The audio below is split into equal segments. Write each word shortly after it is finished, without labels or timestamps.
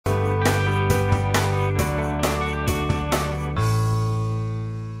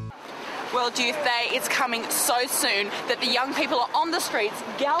World Youth Day. It's coming so soon that the young people are on the streets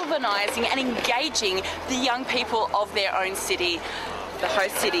galvanising and engaging the young people of their own city. The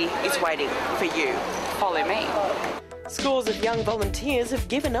host city is waiting for you. Follow me. Scores of young volunteers have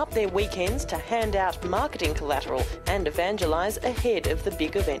given up their weekends to hand out marketing collateral and evangelise ahead of the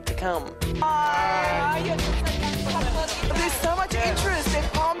big event to come. There's so much interest, they're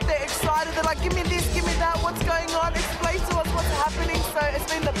pumped, they're excited, they're like, give me this, give me that, what's going on, explain to us what's happening. So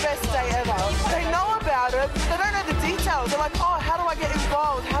it's been the best day ever. They know about it, they don't know the details. They're like, oh, how do I get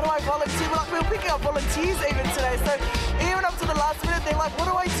involved? How do I volunteer? We're picking up volunteers even today. So even up to the last minute, they're like, what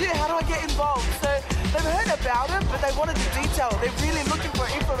do I do? How do I get involved? So they've heard about it, but they wanted the detail. They're really looking for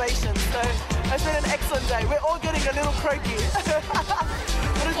information. So it's been an excellent day. We're all getting a little croaky.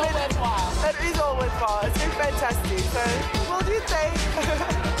 It is all worthwhile. It's been fantastic. So, what do you think?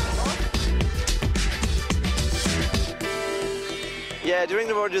 Yeah, during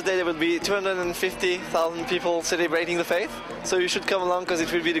the World Youth Day there will be 250,000 people celebrating the faith. So you should come along because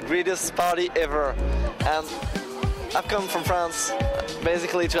it will be the greatest party ever. And I've come from France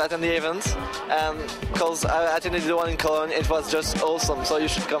basically to attend the event, and because I attended the one in Cologne, it was just awesome, so you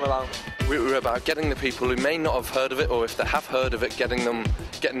should come along. We're about getting the people who may not have heard of it, or if they have heard of it, getting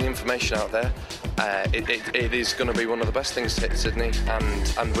the information out there. It is going to be one of the best things to hit Sydney,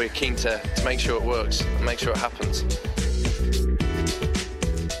 and we're keen to make sure it works, and make sure it happens.